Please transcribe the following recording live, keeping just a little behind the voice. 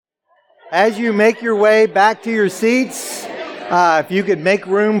As you make your way back to your seats, if you could make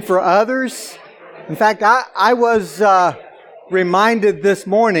room for others. In fact, I was reminded this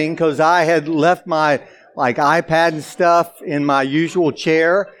morning because I had left my iPad and stuff in my usual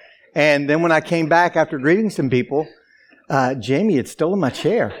chair. And then when I came back after greeting some people, Jamie had stolen my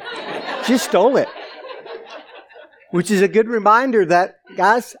chair. She stole it. Which is a good reminder that,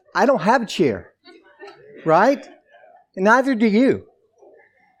 guys, I don't have a chair. Right? And neither do you.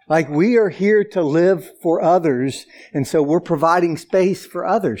 We are here to live for others, and so we're providing space for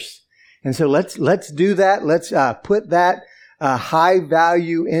others. And so let's do that. Let's put that high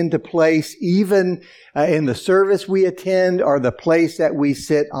value into place, even in the service we attend or the place that we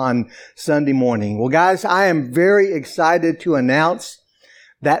sit on Sunday morning. Well, guys, I am very excited to announce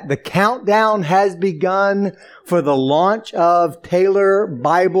that the countdown has begun for the launch of Taylor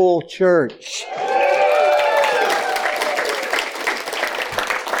Bible Church.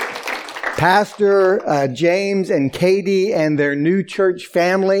 Pastor James and Katie and their new church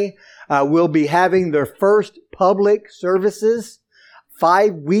family will be having their first public services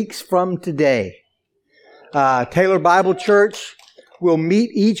 5 weeks from today. Taylor Bible Church will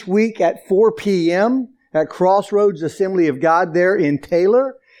meet each week at 4 p.m. at Crossroads Assembly of God there in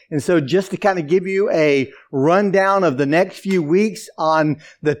Taylor. And so just to kind of give you a rundown of the next few weeks, on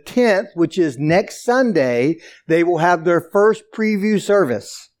the 10th, which is next Sunday, they will have their first preview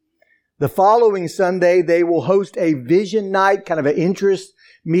service. The following Sunday, they will host a vision night, kind of an interest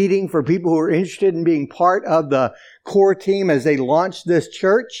meeting for people who are interested in being part of the core team as they launch this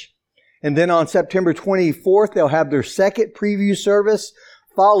church. And then on September 24th, they'll have their second preview service,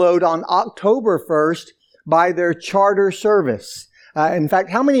 followed on October 1st by their charter service. In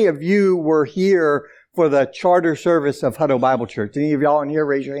fact, how many of you were here for the charter service of Hutto Bible Church? Any of y'all in here?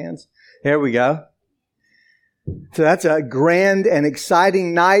 Raise your hands. There we go. So that's a grand and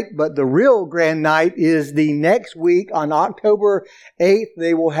exciting night, but the real grand night is the next week on October 8th.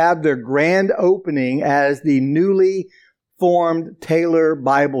 They will have their grand opening as the newly formed Taylor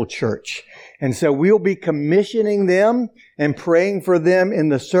Bible Church. And so we'll be commissioning them and praying for them in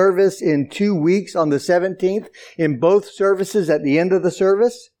the service in 2 weeks on the 17th, in both services at the end of the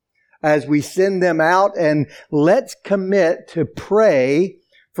service, as we send them out. And let's commit to pray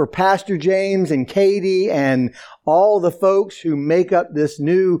for Pastor James and Katie and all the folks who make up this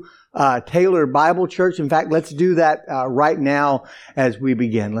new Taylor Bible Church. In fact, let's do that right now as we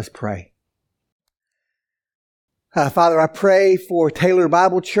begin. Let's pray. Father, I pray for Taylor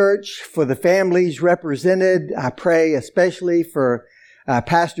Bible Church, for the families represented. I pray especially for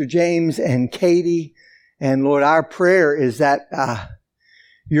Pastor James and Katie. And Lord, our prayer is that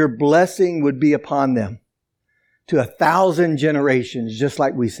your blessing would be upon them to 1,000 generations, just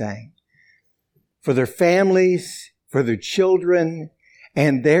like we sang. For their families, for their children,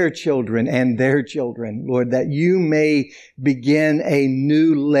 and their children, and their children. Lord, that you may begin a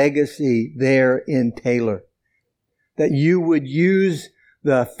new legacy there in Taylor. That you would use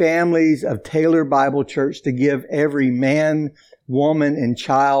the families of Taylor Bible Church to give every man, woman, and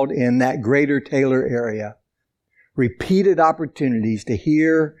child in that greater Taylor area repeated opportunities to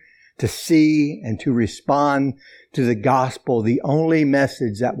hear, to see, and to respond to the gospel, the only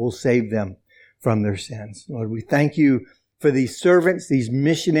message that will save them from their sins. Lord, we thank you for these servants, these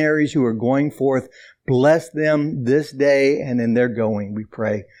missionaries who are going forth. Bless them this day and in their going, we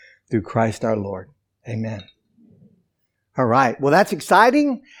pray, through Christ our Lord. Amen. All right. Well, that's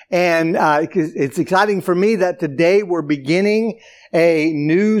exciting. And it's exciting for me that today we're beginning a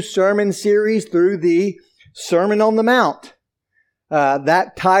new sermon series through the Sermon on the Mount.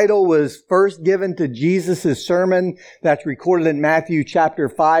 That title was first given to Jesus' sermon that's recorded in Matthew chapter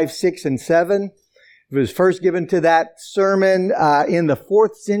 5, 6, and 7. It was first given to that sermon in the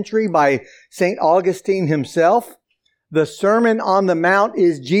 4th century by St. Augustine himself. The Sermon on the Mount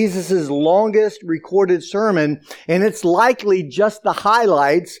is Jesus' longest recorded sermon, and it's likely just the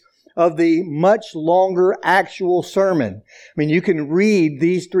highlights of the much longer actual sermon. I mean, you can read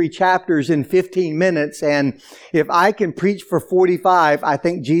these 3 chapters in 15 minutes, and if I can preach for 45, I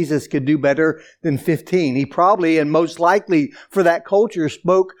think Jesus could do better than 15. He probably, and most likely for that culture,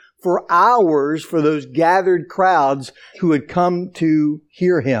 spoke for hours for those gathered crowds who had come to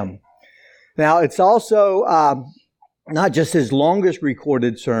hear him. Now, it's also not just his longest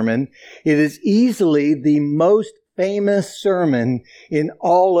recorded sermon, it is easily the most famous sermon in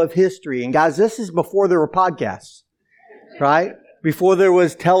all of history. And guys, this is before there were podcasts, right? Before there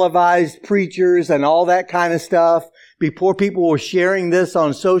was televised preachers and all that kind of stuff. Before people were sharing this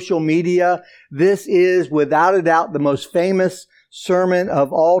on social media. This is without a doubt the most famous sermon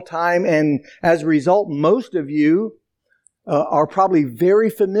of all time. And as a result, most of you are probably very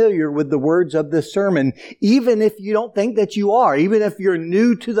familiar with the words of this sermon, even if you don't think that you are. Even if you're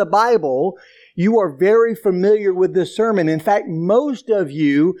new to the Bible, you are very familiar with this sermon. In fact, most of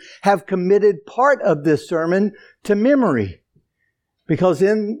you have committed part of this sermon to memory. Because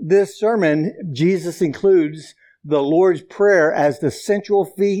in this sermon, Jesus includes the Lord's Prayer as the central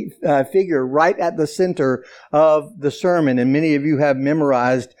figure right at the center of the sermon. And many of you have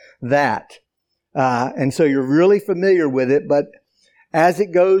memorized that. And so you're really familiar with it. But as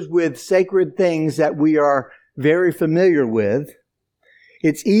it goes with sacred things that we are very familiar with,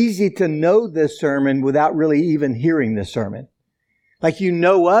 it's easy to know this sermon without really even hearing this sermon. Like you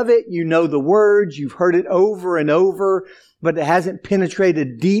know of it, you know the words, you've heard it over and over, but it hasn't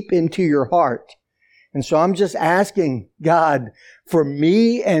penetrated deep into your heart. And so I'm just asking God for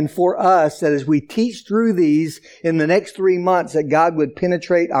me and for us that as we teach through these in the next 3 months, that God would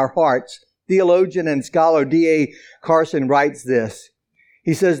penetrate our hearts. Theologian and scholar D.A. Carson writes this.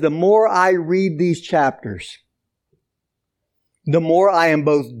 He says, the more I read these chapters, the more I am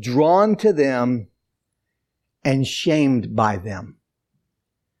both drawn to them and shamed by them.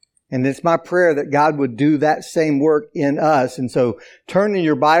 And it's my prayer that God would do that same work in us. And so turn in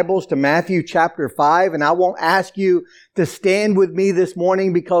your Bibles to Matthew chapter 5. And I won't ask you to stand with me this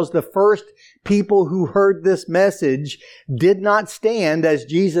morning because the first people who heard this message did not stand as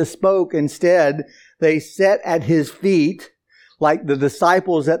Jesus spoke. Instead, they sat at His feet like the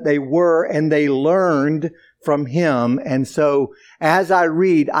disciples that they were, and they learned from Him. And so as I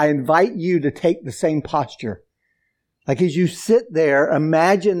read, I invite you to take the same posture. Like as you sit there,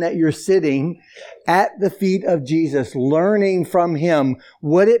 imagine that you're sitting at the feet of Jesus, learning from Him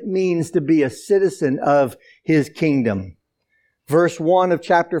what it means to be a citizen of His kingdom. Verse 1 of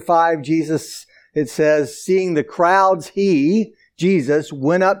chapter 5, Jesus, it says, seeing the crowds, He, Jesus,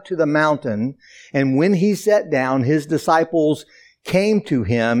 went up to the mountain, and when He sat down, His disciples came to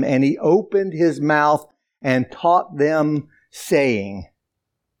Him, and He opened His mouth and taught them, saying.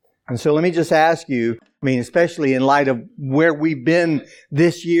 And so let me just ask you, especially in light of where we've been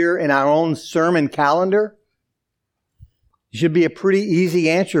this year in our own sermon calendar, it should be a pretty easy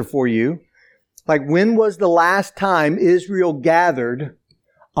answer for you. Like, when was the last time Israel gathered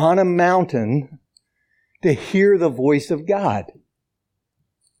on a mountain to hear the voice of God?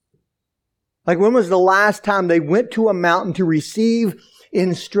 Like, when was the last time they went to a mountain to receive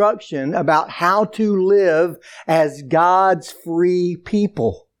instruction about how to live as God's free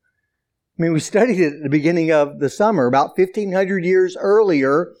people? We studied it at the beginning of the summer, about 1,500 years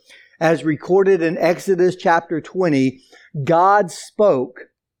earlier, as recorded in Exodus chapter 20, God spoke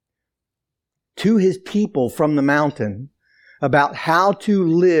to His people from the mountain about how to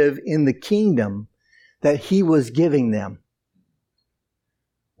live in the kingdom that He was giving them.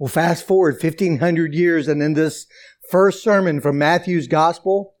 Well, fast forward 1,500 years, and in this first sermon from Matthew's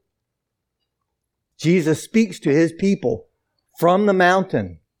gospel, Jesus speaks to His people from the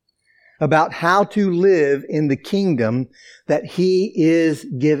mountain about how to live in the kingdom that He is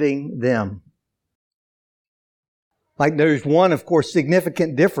giving them. Like, there's one, of course,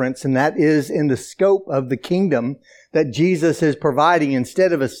 significant difference, and that is in the scope of the kingdom that Jesus is providing.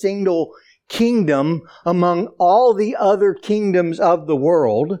 Instead of a single kingdom among all the other kingdoms of the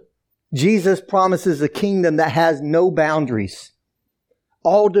world, Jesus promises a kingdom that has no boundaries.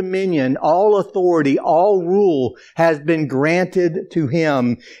 All dominion, all authority, all rule has been granted to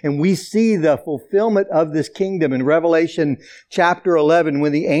Him. And we see the fulfillment of this kingdom in Revelation chapter 11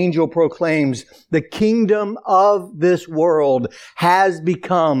 when the angel proclaims, the kingdom of this world has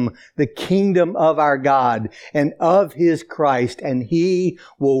become the kingdom of our God and of His Christ, and He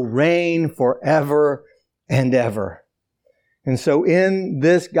will reign forever and ever. And so in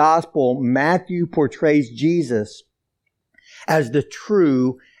this gospel, Matthew portrays Jesus as the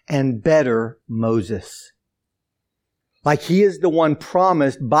true and better Moses. Like He is the one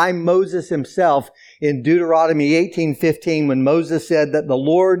promised by Moses himself in Deuteronomy 18:15 when Moses said that the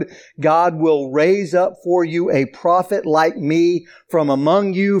Lord God will raise up for you a prophet like me from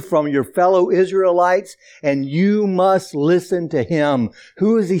among you, from your fellow Israelites, and you must listen to him.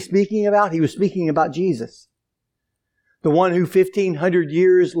 Who is He speaking about? He was speaking about Jesus. The one who 1,500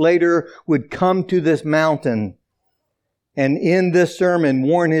 years later would come to this mountain and in this sermon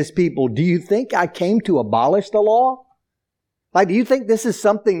warn His people, do you think I came to abolish the law? Like, do you think this is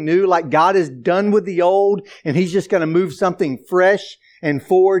something new? Like God is done with the old and He's just going to move something fresh and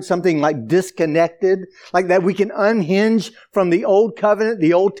forward, something like disconnected, like that we can unhinge from the old covenant,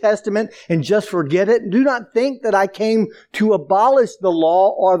 the Old Testament, and just forget it? Do not think that I came to abolish the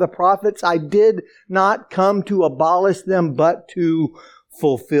law or the prophets. I did not come to abolish them, but to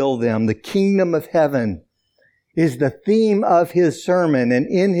fulfill them. The kingdom of heaven is the theme of his sermon. And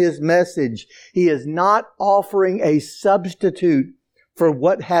in his message, he is not offering a substitute for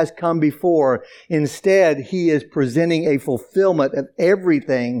what has come before. Instead, he is presenting a fulfillment of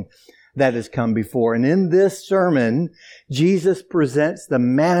everything that has come before. And in this sermon, Jesus presents the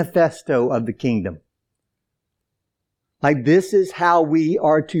manifesto of the kingdom. Like, this is how we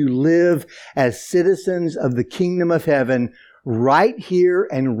are to live as citizens of the kingdom of heaven right here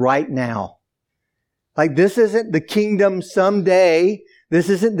and right now. Like, this isn't the kingdom someday. This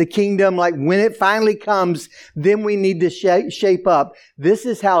isn't the kingdom like when it finally comes, then we need to shape up. This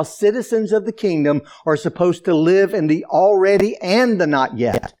is how citizens of the kingdom are supposed to live in the already and the not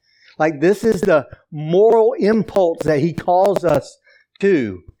yet. Like, this is the moral impulse that he calls us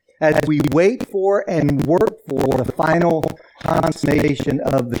to as we wait for and work for the final consummation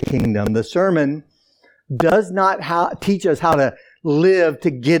of the kingdom. The sermon does not teach us how to live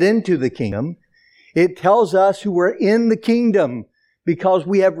to get into the kingdom. It tells us who are in the kingdom because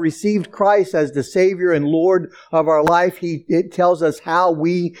we have received Christ as the Savior and Lord of our life. It tells us how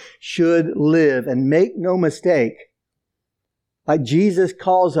we should live. And make no mistake, like, Jesus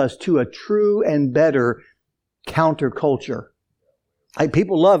calls us to a true and better counterculture. Like,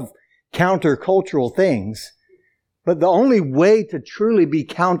 people love countercultural things, but the only way to truly be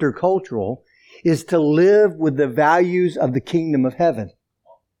countercultural is to live with the values of the kingdom of heaven.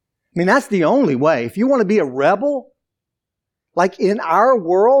 I mean, that's the only way. If you want to be a rebel, like in our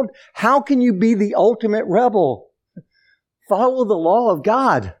world, how can you be the ultimate rebel? Follow the law of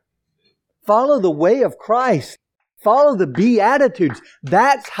God. Follow the way of Christ. Follow the Beatitudes.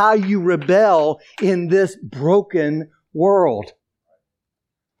 That's how you rebel in this broken world.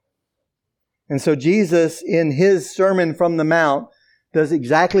 And so Jesus, in his Sermon from the Mount, does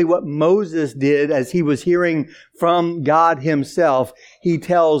exactly what Moses did as he was hearing from God himself. He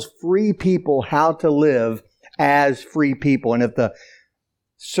tells free people how to live as free people. And if the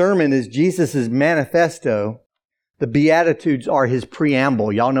sermon is Jesus' manifesto, the Beatitudes are his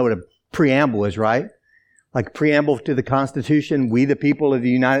preamble. Y'all know what a preamble is, right? Like preamble to the Constitution, we the people of the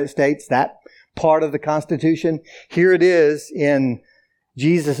United States, that part of the Constitution. Here it is in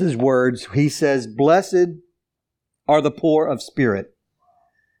Jesus' words. He says, "Blessed are the poor of spirit,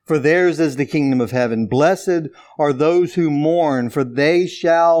 for theirs is the kingdom of heaven. Blessed are those who mourn, for they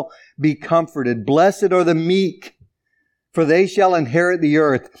shall be comforted. Blessed are the meek, for they shall inherit the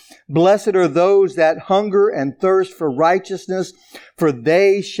earth. Blessed are those that hunger and thirst for righteousness, for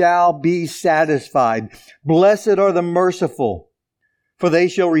they shall be satisfied. Blessed are the merciful, for they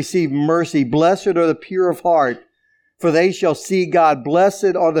shall receive mercy. Blessed are the pure of heart, for they shall see God.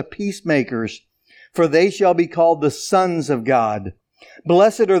 Blessed are the peacemakers, for they shall be called the sons of God.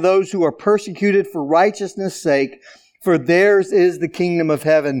 Blessed are those who are persecuted for righteousness' sake, for theirs is the kingdom of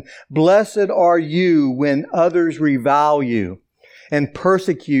heaven. Blessed are you when others revile you and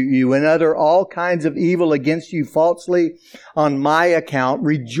persecute you and utter all kinds of evil against you falsely on my account.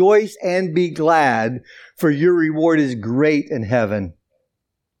 Rejoice and be glad, for your reward is great in heaven.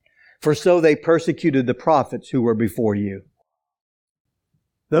 For so they persecuted the prophets who were before you."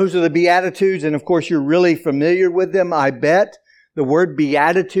 Those are the Beatitudes, and of course you're really familiar with them, I bet. The word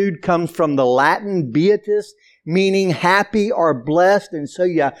beatitude comes from the Latin beatus, meaning happy or blessed. And so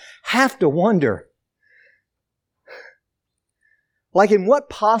you have to wonder, like, in what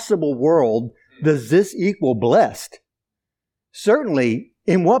possible world does this equal blessed? Certainly,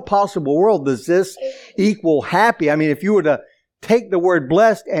 in what possible world does this equal happy? I mean, if you were to take the word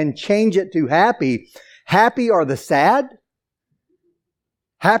blessed and change it to happy, happy are the sad?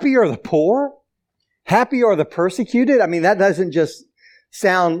 Happy are the poor? Happy are the persecuted? I mean, that doesn't just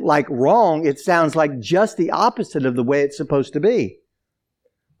sound like wrong. It sounds like just the opposite of the way it's supposed to be.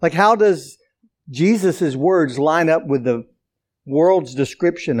 Like, how does Jesus' words line up with the world's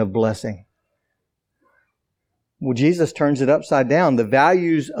description of blessing? Well, Jesus turns it upside down. The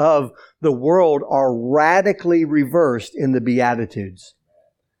values of the world are radically reversed in the Beatitudes.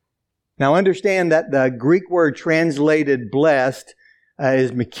 Now, understand that the Greek word translated blessed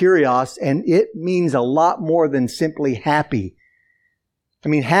is makarios, and it means a lot more than simply happy. I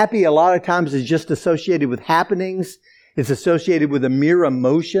mean, happy a lot of times is just associated with happenings. It's associated with a mere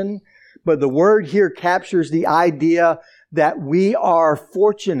emotion. But the word here captures the idea that we are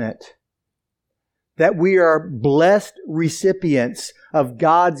fortunate, that we are blessed recipients of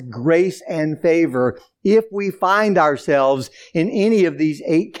God's grace and favor if we find ourselves in any of these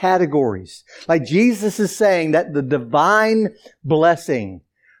 8 categories. Like, Jesus is saying that the divine blessing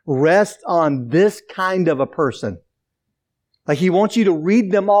rests on this kind of a person. Like He wants you to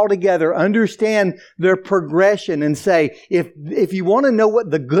read them all together, understand their progression, and say, if you want to know what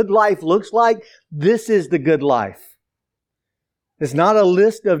the good life looks like, this is the good life. It's not a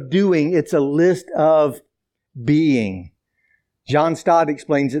list of doing, it's a list of being. John Stott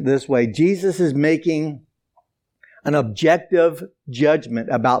explains it this way. Jesus is making an objective judgment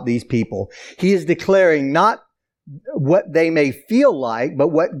about these people. He is declaring not what they may feel like, but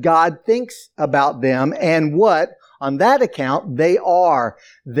what God thinks about them and what, on that account, they are.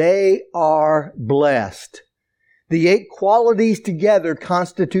 They are blessed. The 8 qualities together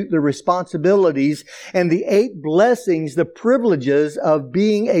constitute the responsibilities, and the 8 blessings, the privileges of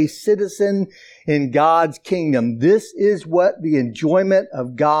being a citizen in God's kingdom. This is what the enjoyment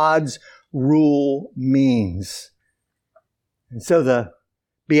of God's rule means. And so the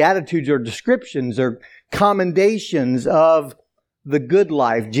Beatitudes are descriptions or commendations of the good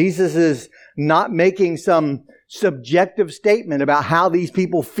life. Jesus is not making some subjective statement about how these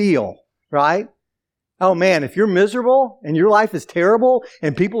people feel, right? Oh man, if you're miserable and your life is terrible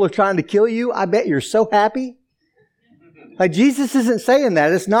and people are trying to kill you, I bet you're so happy. Like Jesus isn't saying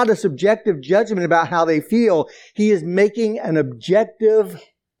that. It's not a subjective judgment about how they feel. He is making an objective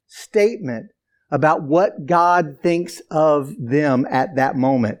statement about what God thinks of them at that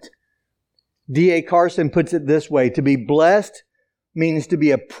moment. D.A. Carson puts it this way: to be blessed means to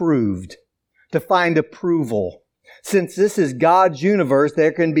be approved, to find approval. Since this is God's universe,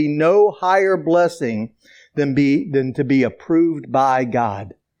 there can be no higher blessing than to be approved by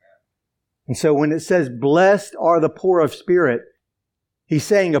God. And so when it says, blessed are the poor of spirit, He's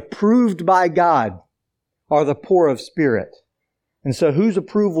saying approved by God are the poor of spirit. And so whose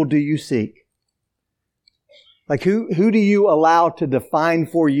approval do you seek? Like who do you allow to define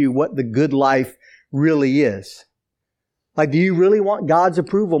for you what the good life really is? Like, do you really want God's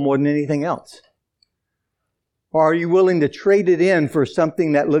approval more than anything else? Or are you willing to trade it in for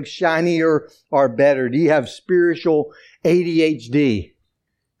something that looks shinier or better? Do you have spiritual ADHD?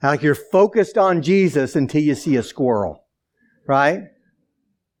 Like you're focused on Jesus until you see a squirrel, right?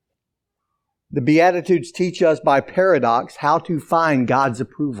 The Beatitudes teach us by paradox how to find God's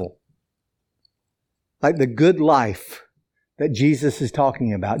approval. Like the good life that Jesus is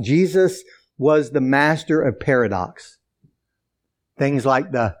talking about. Jesus was the master of paradox. Things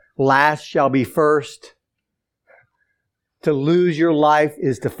like the last shall be first. To lose your life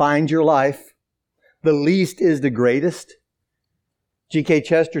is to find your life. The least is the greatest. G.K.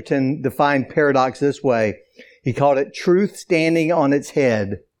 Chesterton defined paradox this way. He called it truth standing on its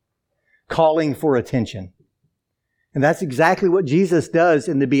head, calling for attention. And that's exactly what Jesus does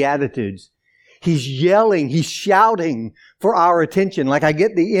in the Beatitudes. He's yelling, He's shouting for our attention. Like I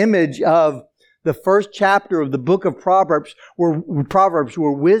get the image of the first chapter of the book of Proverbs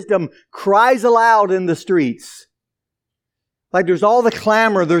where wisdom cries aloud in the streets. Like there's all the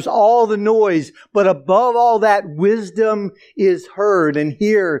clamor, there's all the noise, but above all that, wisdom is heard. And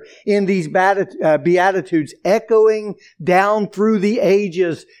here in these Beatitudes, echoing down through the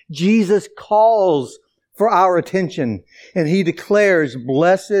ages, Jesus calls for our attention. And He declares,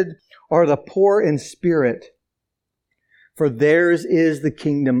 blessed are the poor in spirit, for theirs is the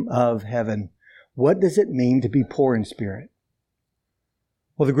kingdom of heaven. What does it mean to be poor in spirit?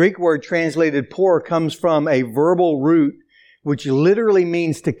 Well, the Greek word translated poor comes from a verbal root which literally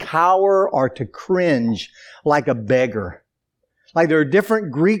means to cower or to cringe like a beggar. Like there are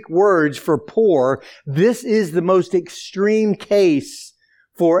different Greek words for poor. This is the most extreme case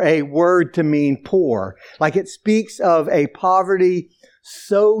for a word to mean poor. Like it speaks of a poverty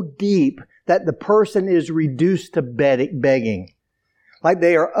so deep that the person is reduced to begging. Like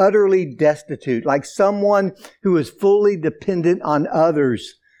they are utterly destitute. Like someone who is fully dependent on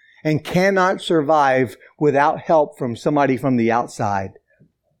others and cannot survive without help from somebody from the outside.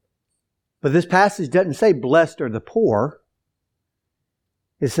 But this passage doesn't say blessed are the poor.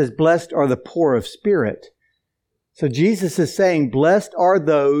 It says blessed are the poor of spirit. So Jesus is saying blessed are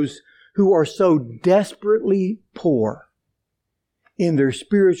those who are so desperately poor in their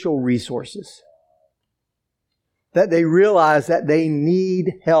spiritual resources that they realize that they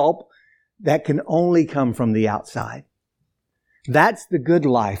need help that can only come from the outside. That's the good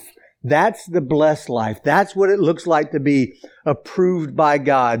life. That's the blessed life. That's what it looks like to be approved by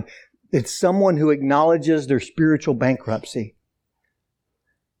God. It's someone who acknowledges their spiritual bankruptcy.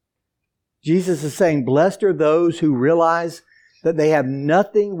 Jesus is saying, blessed are those who realize that they have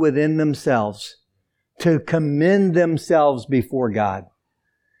nothing within themselves to commend themselves before God,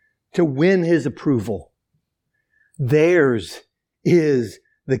 to win His approval. Theirs is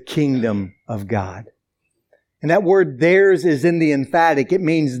the kingdom of God. And that word theirs is in the emphatic. It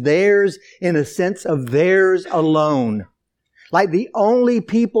means theirs in a sense of theirs alone. Like the only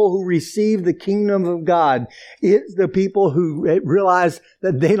people who receive the kingdom of God is the people who realize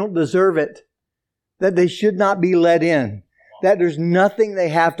that they don't deserve it, that they should not be let in, that there's nothing they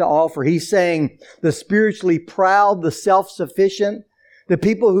have to offer. He's saying the spiritually proud, the self-sufficient, the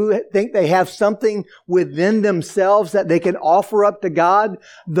people who think they have something within themselves that they can offer up to God,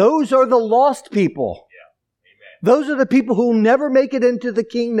 those are the lost people. Those are the people who will never make it into the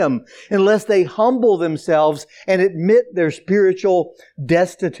kingdom unless they humble themselves and admit their spiritual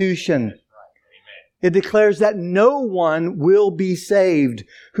destitution. It declares that no one will be saved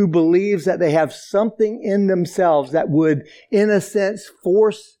who believes that they have something in themselves that would, in a sense,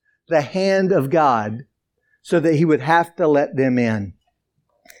 force the hand of God so that He would have to let them in.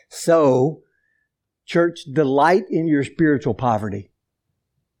 So, church, delight in your spiritual poverty.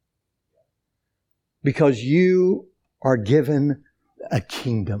 Because you are given a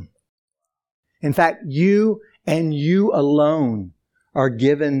kingdom. In fact, you and you alone are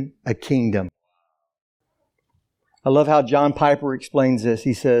given a kingdom. I love how John Piper explains this.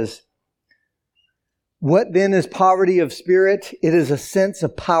 He says, "What then is poverty of spirit? It is a sense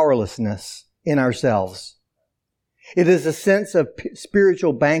of powerlessness in ourselves. It is a sense of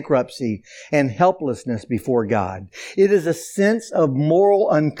spiritual bankruptcy and helplessness before God. It is a sense of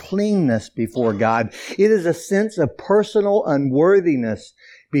moral uncleanness before God. It is a sense of personal unworthiness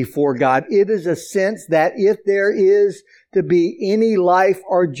before God. It is a sense that if there is to be any life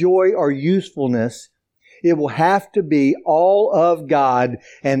or joy or usefulness, it will have to be all of God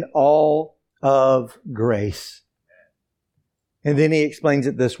and all of grace." And then he explains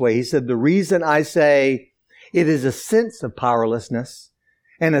it this way. He said, "The reason I say it is a sense of powerlessness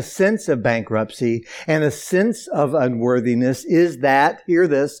and a sense of bankruptcy and a sense of unworthiness is that," hear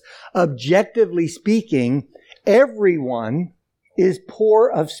this, "objectively speaking, everyone is poor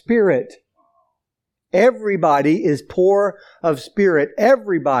of spirit." Everybody is poor of spirit.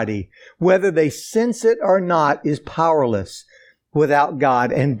 Everybody, whether they sense it or not, is powerless without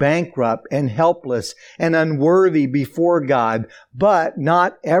God and bankrupt and helpless and unworthy before God. But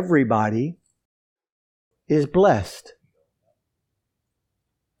not everybody is blessed.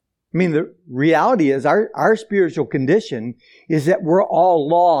 I mean, the reality is our spiritual condition is that we're all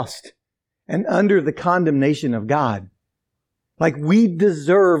lost and under the condemnation of God. Like we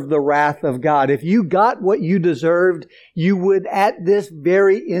deserve the wrath of God. If you got what you deserved, you would at this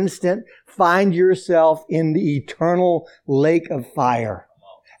very instant find yourself in the eternal lake of fire.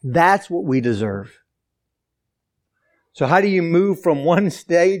 That's what we deserve. So how do you move from one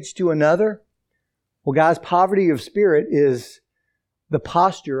stage to another? Well, guys, poverty of spirit is the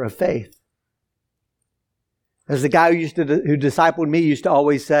posture of faith. As the guy who discipled me used to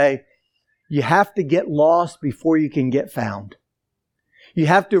always say, you have to get lost before you can get found. You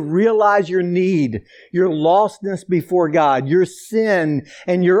have to realize your need, your lostness before God, your sin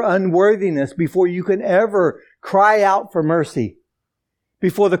and your unworthiness before you can ever cry out for mercy.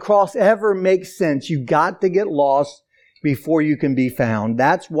 Before the cross ever makes sense, you got to get lost before you can be found.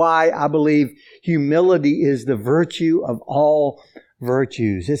 That's why I believe humility is the virtue of all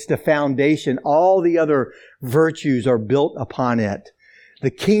virtues. It's the foundation. All the other virtues are built upon it.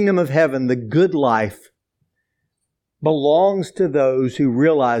 The kingdom of heaven, the good life, belongs to those who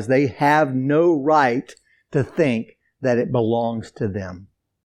realize they have no right to think that it belongs to them.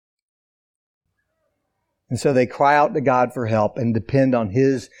 And so they cry out to God for help and depend on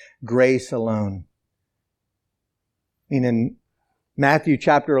His grace alone. And in Matthew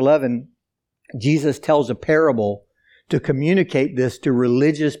chapter 11, Jesus tells a parable to communicate this to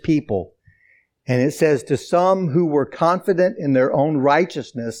religious people. And it says, to some who were confident in their own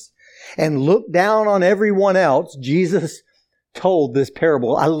righteousness and looked down on everyone else, Jesus told this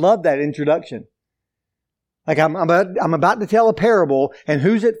parable. I love that introduction. Like I'm about to tell a parable, and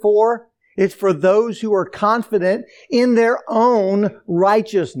who's it for? It's for those who are confident in their own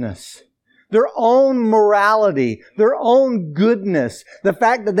righteousness, their own morality, their own goodness, the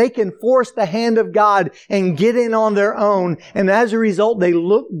fact that they can force the hand of God and get in on their own, and as a result they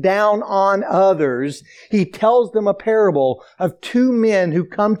look down on others. He tells them a parable of two men who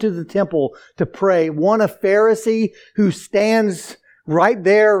come to the temple to pray. One a Pharisee who stands right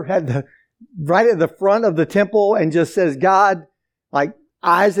there right at the front of the temple and just says, God, like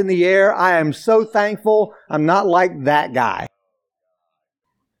eyes in the air, I am so thankful I'm not like that guy.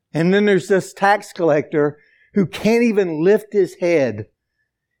 And then there's this tax collector who can't even lift his head.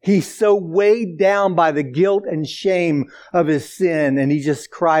 He's so weighed down by the guilt and shame of his sin, and he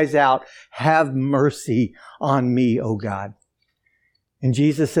just cries out, have mercy on me, O God. And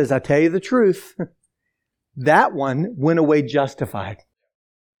Jesus says, I tell you the truth, that one went away justified,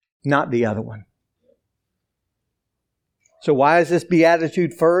 not the other one. So why is this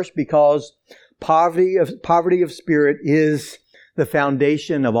beatitude first? Because poverty of spirit is the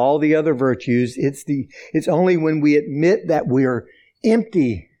foundation of all the other virtues. It's only when we admit that we're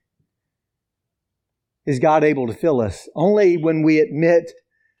empty is God able to fill us. Only when we admit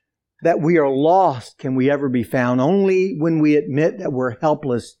that we are lost can we ever be found. Only when we admit that we're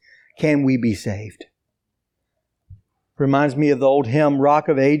helpless can we be saved. Reminds me of the old hymn, Rock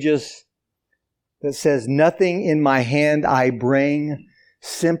of Ages, that says, "Nothing in my hand I bring,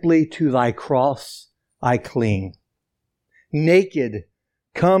 simply to thy cross I cling. Naked,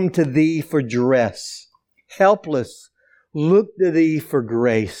 come to thee for dress. Helpless, look to thee for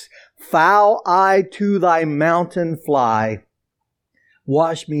grace. Foul I to thy mountain fly.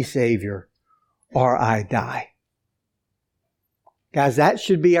 Wash me, Savior, or I die." Guys, that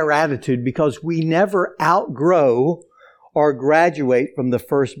should be our attitude, because we never outgrow or graduate from the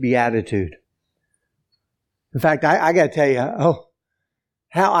first beatitude. In fact, I got to tell you,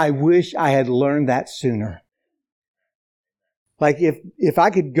 how I wish I had learned that sooner. Like if I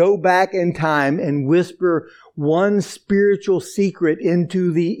could go back in time and whisper one spiritual secret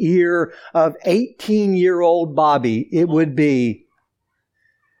into the ear of 18-year-old Bobby, it would be,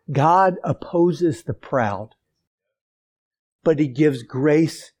 God opposes the proud, but He gives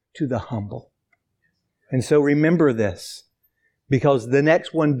grace to the humble. And so remember this, because the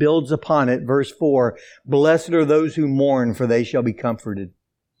next one builds upon it. Verse 4, "Blessed are those who mourn, for they shall be comforted."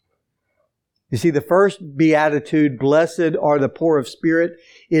 You see, the first beatitude, "Blessed are the poor of spirit,"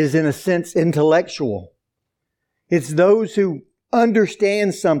 is in a sense intellectual. It's those who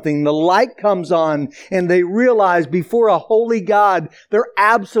understand something. The light comes on and they realize before a holy God, they're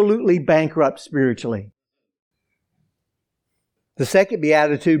absolutely bankrupt spiritually. The second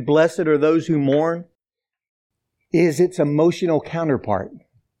beatitude, "Blessed are those who mourn," is its emotional counterpart.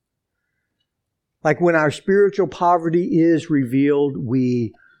 Like when our spiritual poverty is revealed,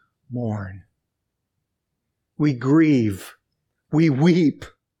 we mourn. We grieve. We weep.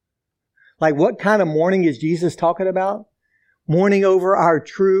 Like what kind of mourning is Jesus talking about? Mourning over our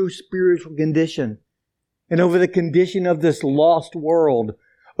true spiritual condition and over the condition of this lost world,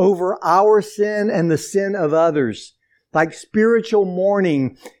 over our sin and the sin of others. Like spiritual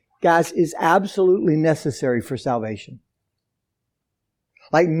mourning, guys, is absolutely necessary for salvation.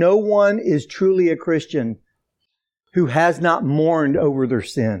 Like no one is truly a Christian who has not mourned over their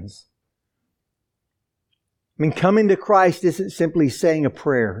sins. I mean, coming to Christ isn't simply saying a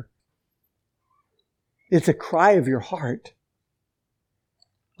prayer. It's a cry of your heart.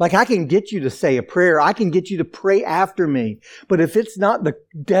 Like I can get you to say a prayer. I can get you to pray after me. But if it's not the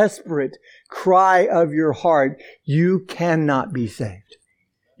desperate cry of your heart, you cannot be saved.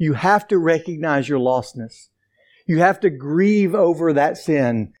 You have to recognize your lostness. You have to grieve over that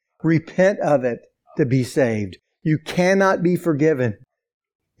sin, repent of it to be saved. You cannot be forgiven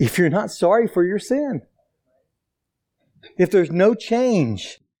if you're not sorry for your sin. If there's no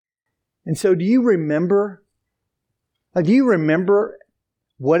change. And so do you remember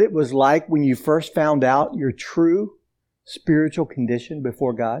what it was like when you first found out your true spiritual condition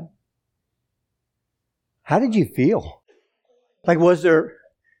before God? How did you feel? Like was there,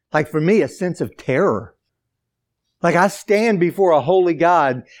 like for me, a sense of terror? Like I stand before a holy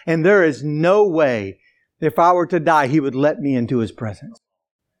God and there is no way if I were to die, He would let me into His presence.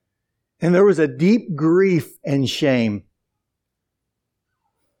 And there was a deep grief and shame.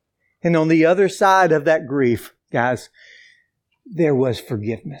 And on the other side of that grief, guys, there was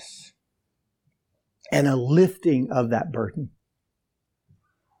forgiveness and a lifting of that burden.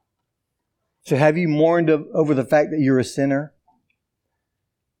 So have you mourned over the fact that you're a sinner?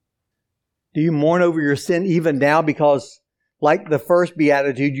 Do you mourn over your sin even now? Because like the first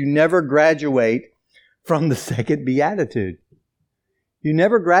beatitude, you never graduate from the second beatitude. You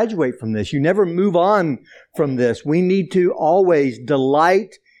never graduate from this. You never move on from this. We need to always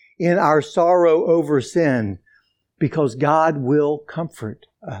delight in our sorrow over sin because God will comfort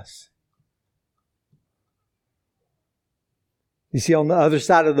us. You see, on the other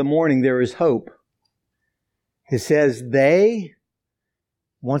side of the mourning, there is hope. It says they,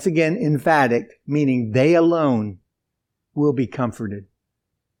 once again emphatic, meaning they alone will be comforted.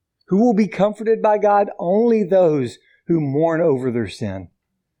 Who will be comforted by God? Only those who mourn over their sin.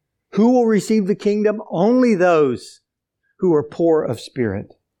 Who will receive the kingdom? Only those who are poor of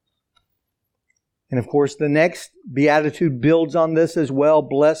spirit. And of course, the next beatitude builds on this as well.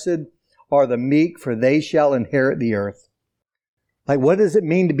 Blessed are the meek, for they shall inherit the earth. Like, what does it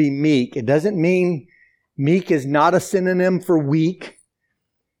mean to be meek? It doesn't mean meek is not a synonym for weak.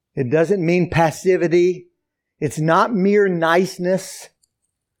 It doesn't mean passivity. It's not mere niceness.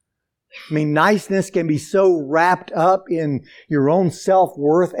 I mean, niceness can be so wrapped up in your own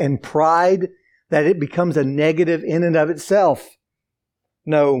self-worth and pride that it becomes a negative in and of itself.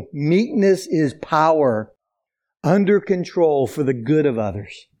 No, meekness is power under control for the good of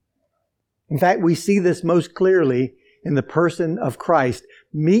others. In fact, we see this most clearly in the person of Christ.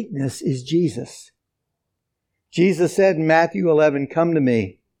 Meekness is Jesus. Jesus said in Matthew 11, "Come to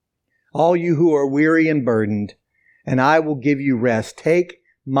me, all you who are weary and burdened, and I will give you rest. Take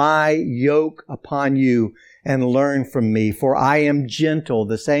my yoke upon you and learn from me, for I am gentle."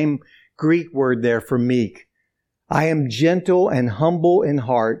 The same Greek word there for meek. "I am gentle and humble in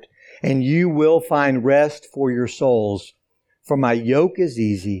heart, and you will find rest for your souls. For my yoke is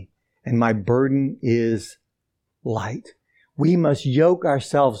easy and my burden is light." We must yoke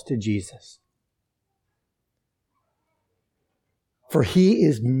ourselves to Jesus. For He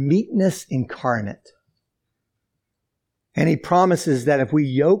is meekness incarnate. And He promises that if we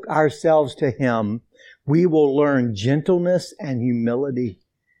yoke ourselves to Him, we will learn gentleness and humility.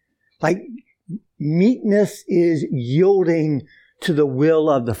 Like, meekness is yielding to the will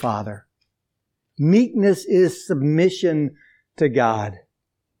of the Father. Meekness is submission to God.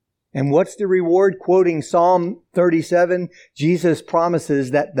 And what's the reward? Quoting Psalm 37, Jesus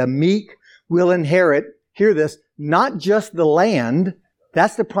promises that the meek will inherit, hear this, not just the land.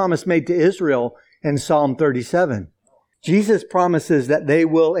 That's the promise made to Israel in Psalm 37. Jesus promises that they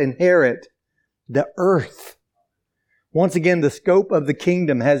will inherit the earth. Once again, the scope of the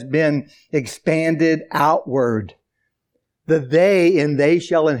kingdom has been expanded outward. The they and they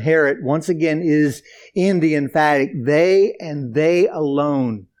shall inherit, once again, is in the emphatic. They and they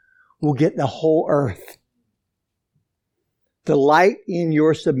alone will get the whole earth. Delight in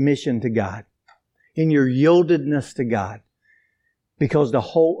your submission to God, in your yieldedness to God, because the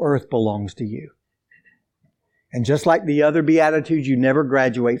whole earth belongs to you. And just like the other Beatitudes, you never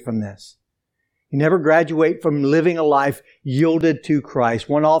graduate from this. You never graduate from living a life yielded to Christ.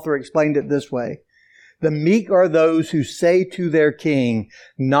 One author explained it this way: "The meek are those who say to their king,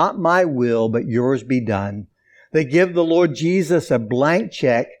 'Not my will, but yours be done.' They give the Lord Jesus a blank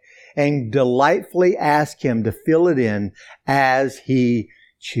check and delightfully ask Him to fill it in as He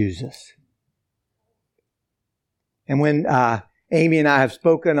chooses." And when Amy and I have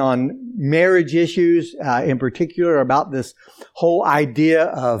spoken on marriage issues, in particular about this whole idea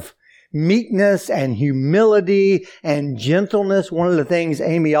of meekness and humility and gentleness, one of the things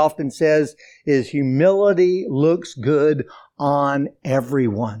Amy often says is humility looks good on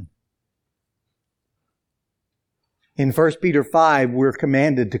everyone. In 1 Peter 5, we're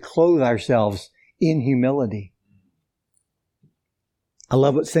commanded to clothe ourselves in humility. I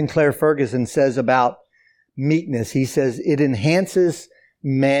love what Sinclair Ferguson says about meekness. He says, "It enhances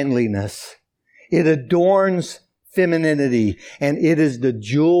manliness. It adorns femininity, and it is the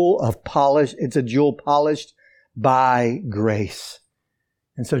jewel of polish. It's a jewel polished by grace."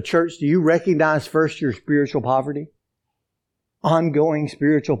 And so, church, do you recognize first your spiritual poverty? Ongoing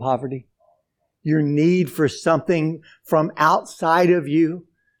spiritual poverty? Your need for something from outside of you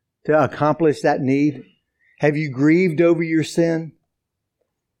to accomplish that need? Have you grieved over your sin?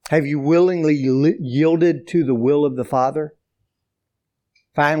 Have you willingly yielded to the will of the Father?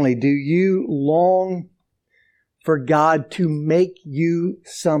 Finally, do you long for God to make you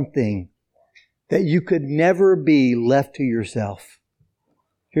something that you could never be left to yourself?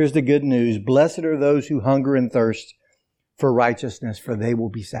 Here's the good news. Blessed are those who hunger and thirst for righteousness, for they will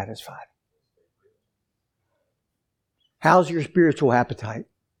be satisfied. How's your spiritual appetite?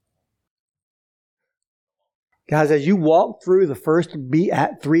 Guys, as you walk through the first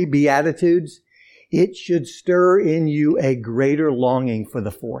three Beatitudes, it should stir in you a greater longing for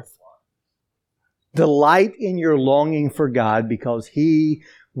the fourth. Delight in your longing for God because He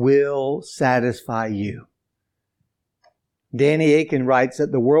will satisfy you. Danny Akin writes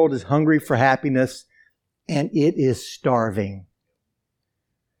that the world is hungry for happiness and it is starving.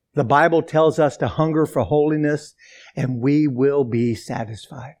 The Bible tells us to hunger for holiness and we will be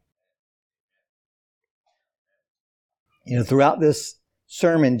satisfied. You know, throughout this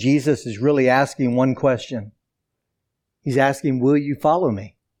sermon, Jesus is really asking one question. He's asking, will you follow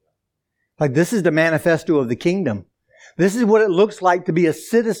me? Like, this is the manifesto of the kingdom. This is what it looks like to be a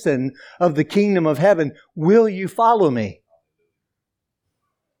citizen of the kingdom of heaven. Will you follow me?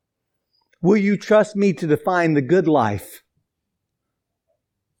 Will you trust me to define the good life?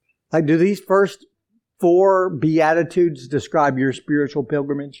 Like, do these first 4 Beatitudes describe your spiritual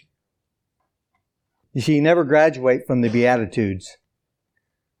pilgrimage? You see, you never graduate from the Beatitudes.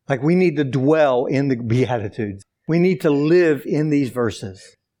 Like, we need to dwell in the Beatitudes. We need to live in these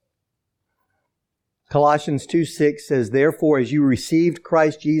verses. Colossians 2:6 says, therefore, as you received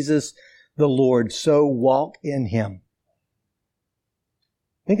Christ Jesus the Lord, so walk in Him.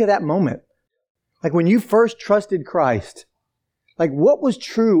 Think of that moment. Like when you first trusted Christ, like what was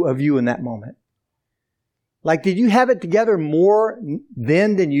true of you in that moment? Like, did you have it together more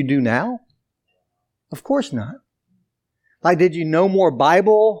then than you do now? Of course not. Like, did you know more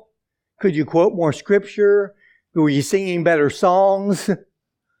Bible? Could you quote more scripture? Were you singing better songs?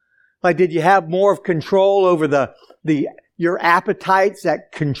 Like, did you have more of control over your appetites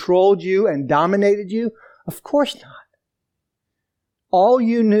that controlled you and dominated you? Of course not. All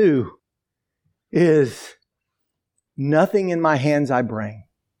you knew is nothing in my hands I bring,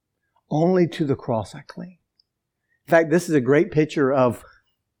 only to the cross I cling. In fact, this is a great picture of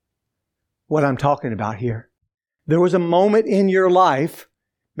what I'm talking about here. There was a moment in your life,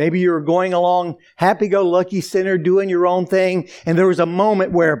 maybe you were going along happy-go-lucky sinner doing your own thing, and there was a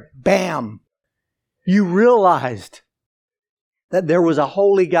moment where, bam, you realized that there was a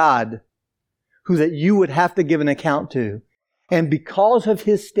holy God who that you would have to give an account to. And because of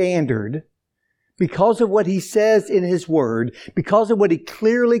His standard, because of what He says in His Word, because of what He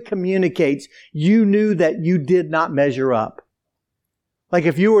clearly communicates, you knew that you did not measure up. Like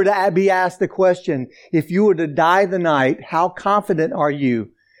if you were to be asked the question, if you were to die tonight, how confident are you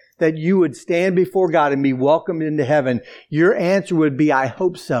that you would stand before God and be welcomed into heaven? Your answer would be, I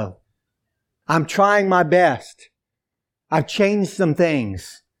hope so. I'm trying my best. I've changed some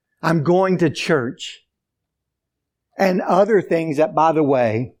things. I'm going to church. And other things that, by the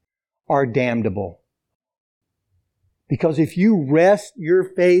way, are damnable. Because if you rest your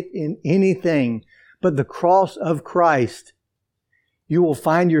faith in anything but the cross of Christ, you will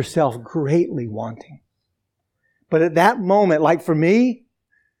find yourself greatly wanting. But at that moment, like for me,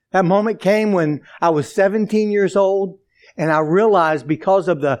 that moment came when I was 17 years old, and I realized because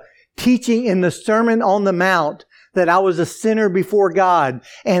of the teaching in the Sermon on the Mount that I was a sinner before God.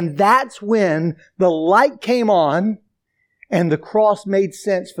 And that's when the light came on and the cross made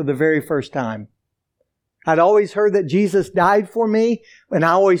sense for the very first time. I'd always heard that Jesus died for me, and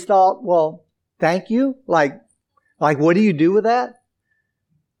I always thought, well, thank you. Like what do you do with that?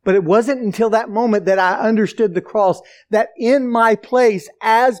 But it wasn't until that moment that I understood the cross, that in my place,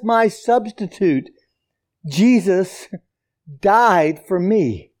 as my substitute, Jesus died for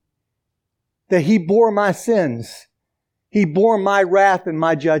me. That He bore my sins. He bore my wrath and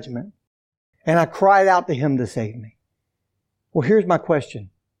my judgment. And I cried out to Him to save me. Well, here's my question.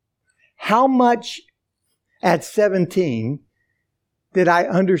 How much at 17 did I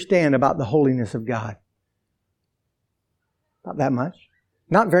understand about the holiness of God? Not that much.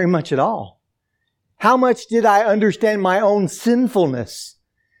 Not very much at all. How much did I understand my own sinfulness?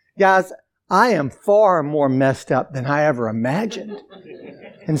 Guys, I am far more messed up than I ever imagined.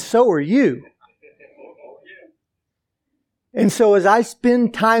 And so are you. And so as I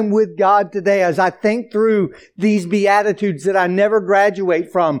spend time with God today, as I think through these Beatitudes that I never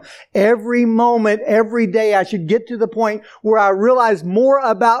graduate from, every moment, every day, I should get to the point where I realize more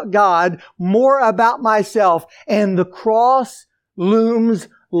about God, more about myself, and the cross looms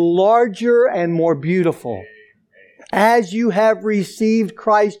larger and more beautiful. As you have received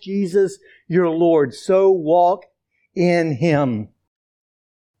Christ Jesus, your Lord, so walk in Him.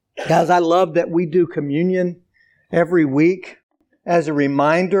 Guys, I love that we do communion every week as a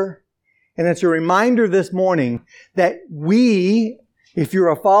reminder. And it's a reminder this morning that we, if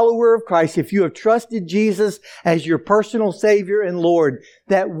you're a follower of Christ, if you have trusted Jesus as your personal Savior and Lord,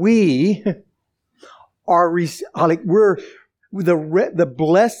 that we are the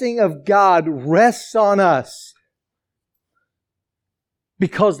blessing of God rests on us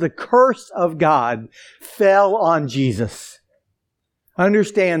because the curse of God fell on Jesus.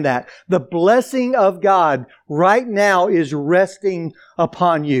 Understand that. The blessing of God right now is resting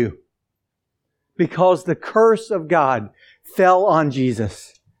upon you because the curse of God fell on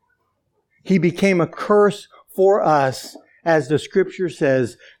Jesus. He became a curse for us, as the Scripture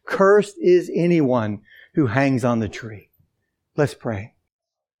says, cursed is anyone who hangs on the tree. Let's pray.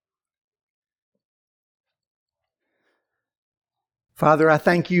 Father, I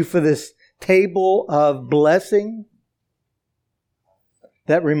thank You for this table of blessing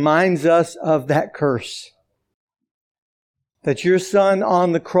that reminds us of that curse. That Your Son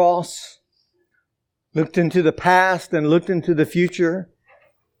on the cross looked into the past and looked into the future.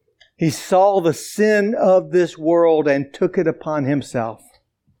 He saw the sin of this world and took it upon Himself.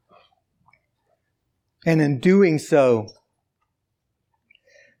 And in doing so,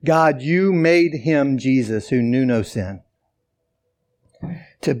 God, You made Him, Jesus, who knew no sin,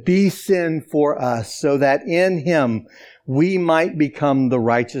 to be sin for us so that in Him we might become the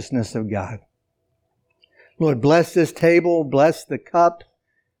righteousness of God. Lord, bless this table, bless the cup,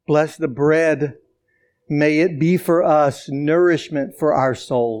 bless the bread. May it be for us nourishment for our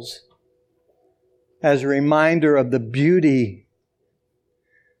souls, as a reminder of the beauty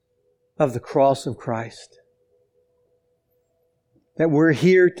of the cross of Christ. That we're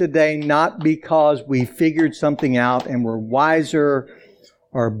here today not because we figured something out and we're wiser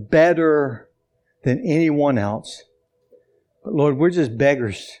or better than anyone else. But Lord, we're just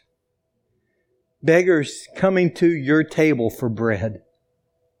beggars. Beggars coming to your table for bread.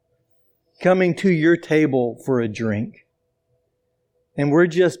 Coming to your table for a drink. And we're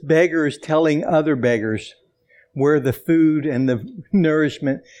just beggars telling other beggars where the food and the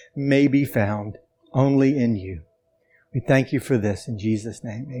nourishment may be found only in you. We thank you for this in Jesus'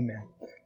 name. Amen.